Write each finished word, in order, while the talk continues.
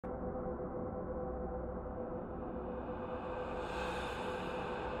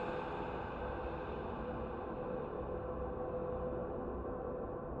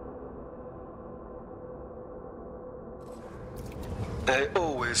I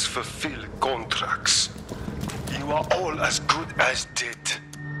always fulfill contracts. You are all as good as dead.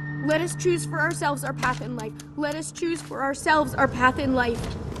 Let us choose for ourselves our path in life. Let us choose for ourselves our path in life.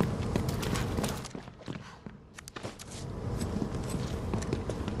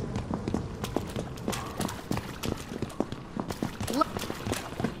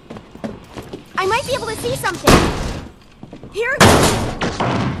 I might be able to see something. Here.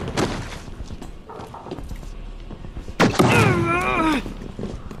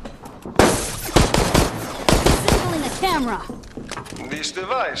 Signaling a camera. This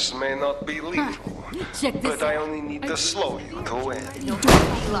device may not be lethal, Check this but out. I only need to slow it away.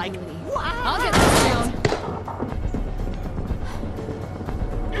 Like, I'll get this down.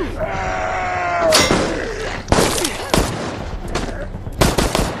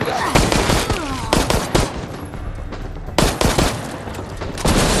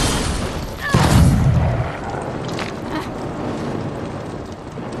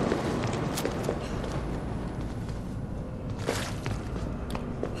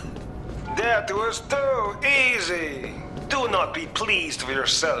 That was too easy. Do not be pleased with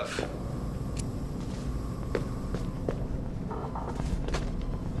yourself.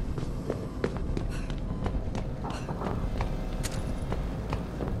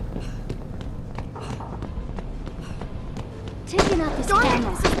 Taking out this Darn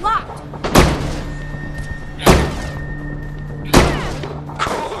camera. it, it's locked. Good.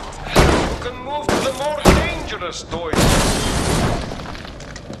 You can move to the more dangerous doors.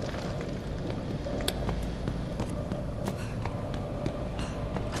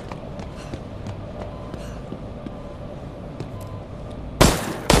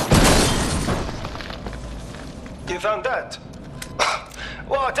 You found that?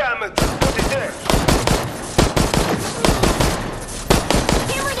 Well, damn it! Put it there.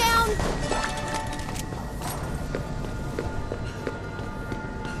 Camera down.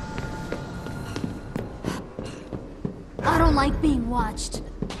 I don't like being watched.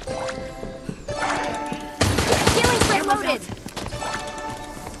 Healing spray loaded.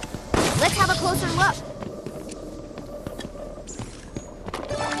 Let's have a closer look.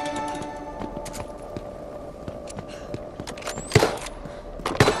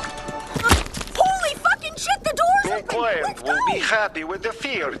 Holy fucking shit, the door's Your open! client Let's will go! be happy with the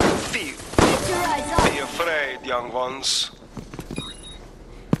fear you feel. Get your eyes off. Be afraid, young ones.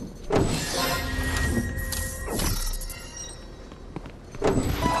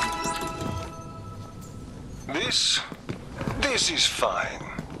 This is fine.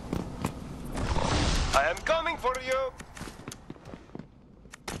 I am coming for you.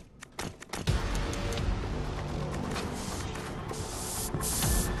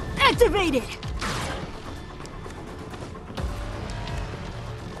 Activated.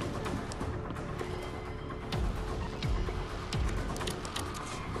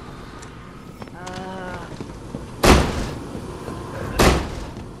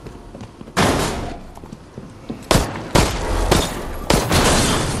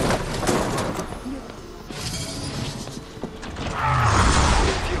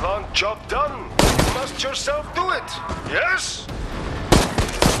 If you want job done, you must yourself do it. Yes?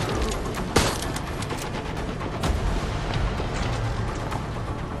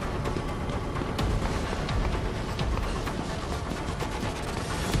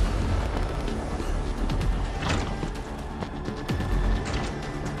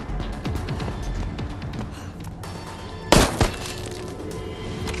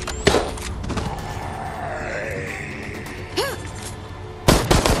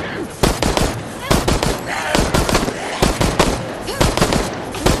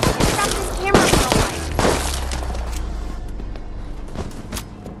 Stop this camera for a while.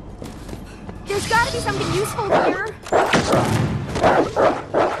 There's gotta be something useful here.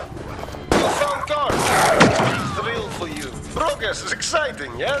 You found guards. Thrill for you. Progress is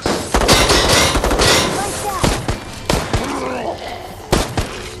exciting, yes? Like that.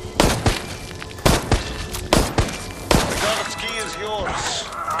 The guard's key is yours.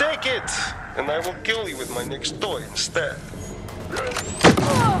 Take it, and I will kill you with my next toy instead.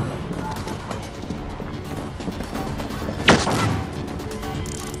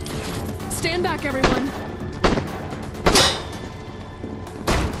 Stand back, everyone.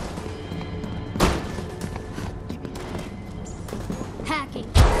 Hacking.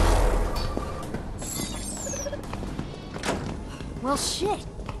 Well, shit.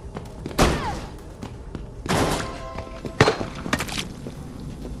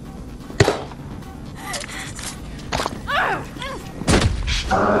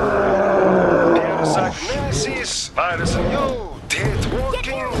 Parasite nemesis, virus and you, dead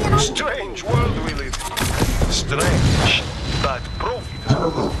walking, strange world we live. Strange, but pro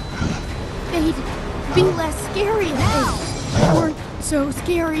They'd be less scary if they weren't so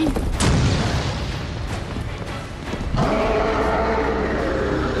scary.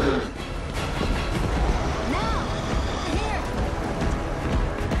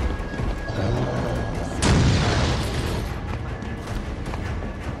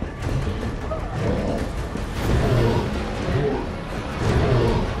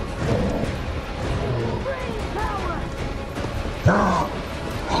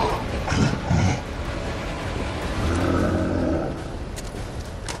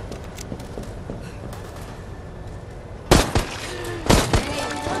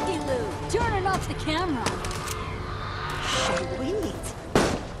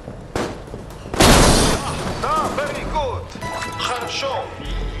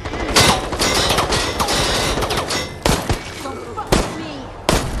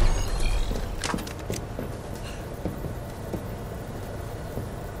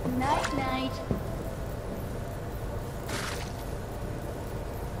 Night-night.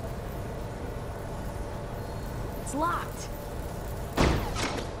 It's locked.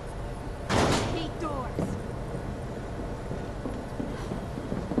 8 doors.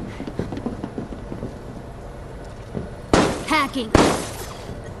 Hacking.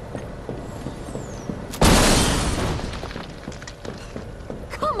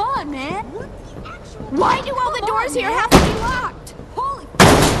 Come on, man. Why do all the doors here have to be locked? Holy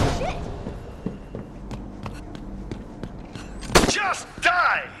shit! Just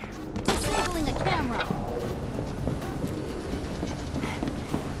die! Disabling the camera.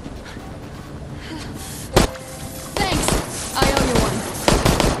 Thanks. I owe you one.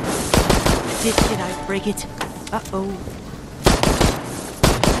 Did I break it? Uh-oh.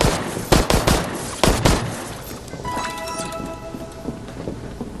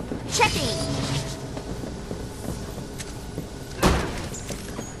 Checking.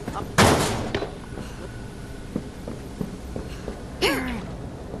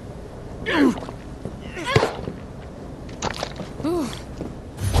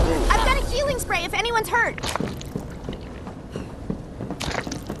 I've got a healing spray if anyone's hurt.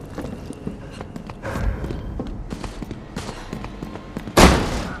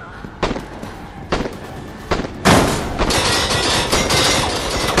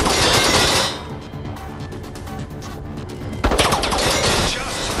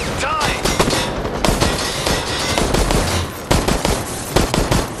 Just die!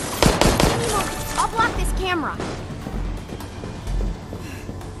 I'll block this camera.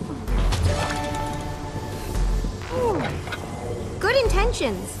 Good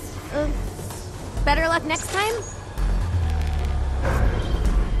intentions. Better luck next time?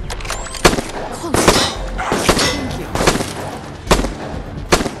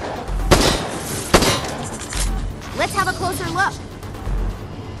 Let's have a closer look.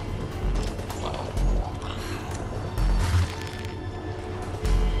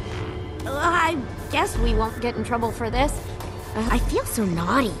 I guess we won't get in trouble for this. I feel so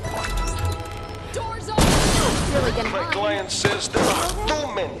naughty. Doors open. Really gonna My client says there are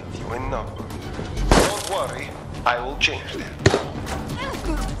too many of you in number. Don't worry, I will change that.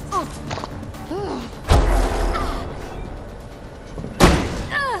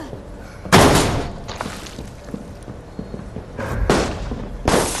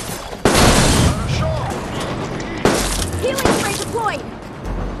 Healing spray deployed.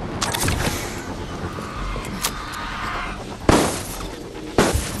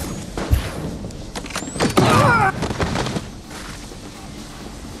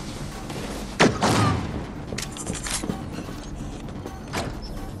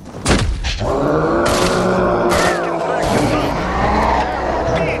 There will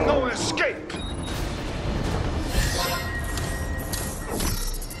be no escape!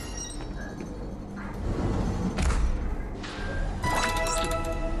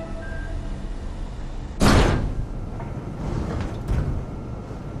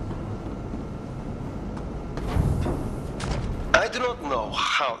 I do not know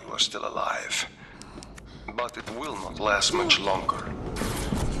how you are still alive, but it will not last much longer.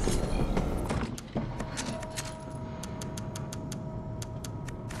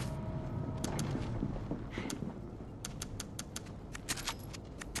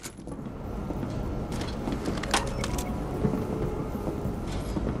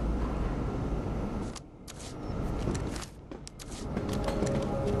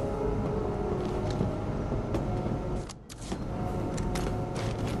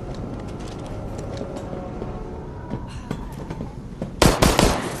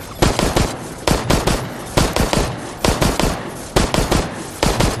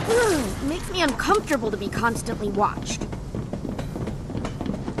 Makes me uncomfortable to be constantly watched.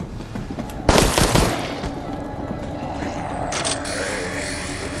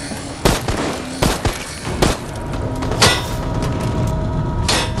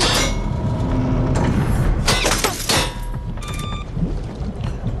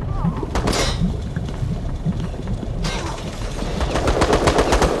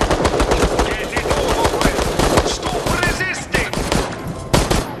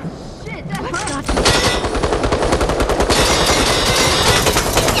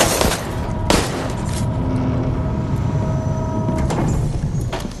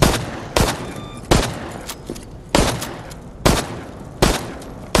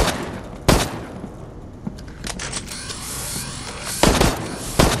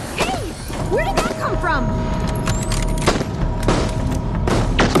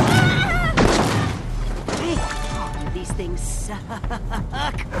 suck.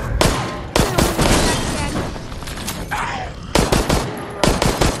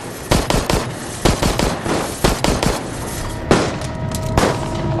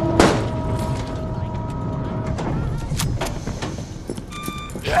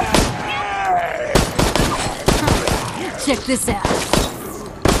 Check this out.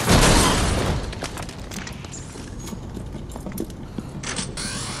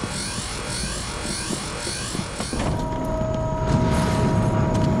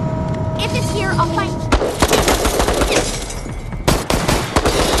 If it's here, I'll find.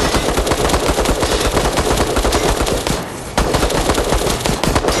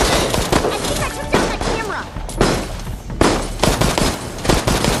 I think I took down that camera.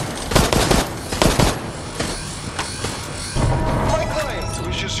 My client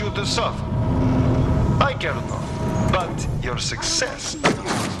wishes you to suffer. I care not, but your success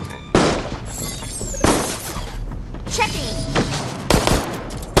amuses me. Checking.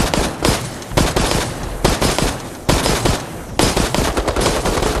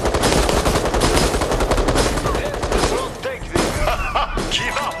 Don't take this.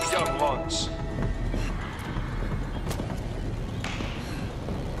 Give up, young ones.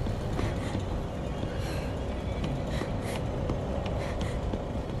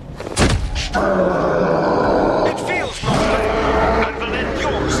 It feels no pain, and will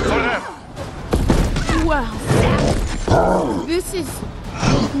endure forever. Wow. This is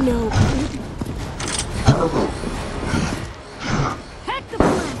no good. Heck the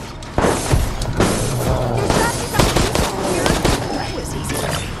planet. There's got to be something useful here. That was easy.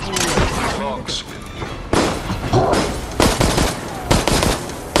 Fox will do.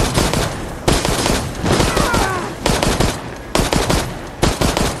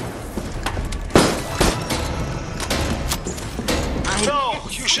 No,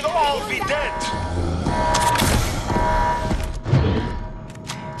 you should all be dead.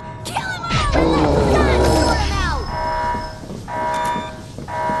 Kill him all! God, sort him out!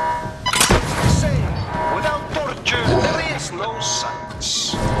 Say, without torture, there is no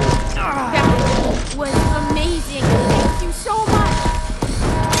science. That was amazing. Thank you so much.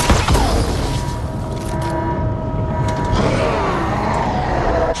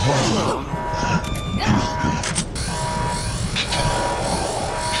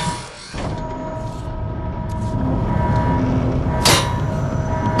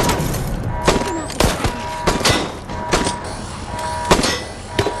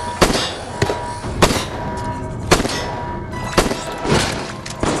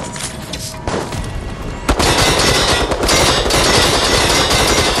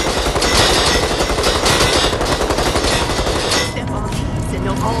 Step on these and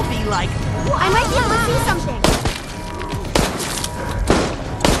they'll all be like, I might be able to see something.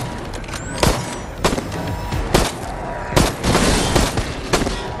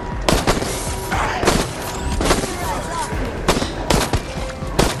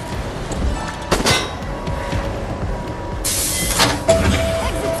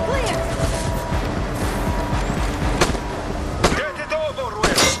 Exit's clear! Get it over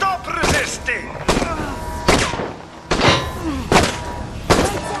with. Stop resisting.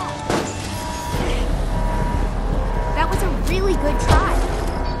 That was a really good try.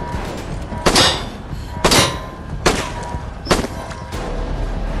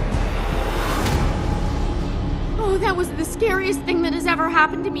 Oh, that was the scariest thing that has ever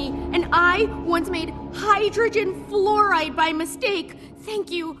happened to me. And I once made hydrogen fluoride by mistake.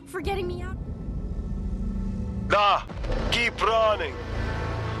 Thank you for getting me out. Da, keep running.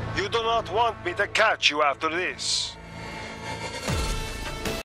 You do not want me to catch you after this.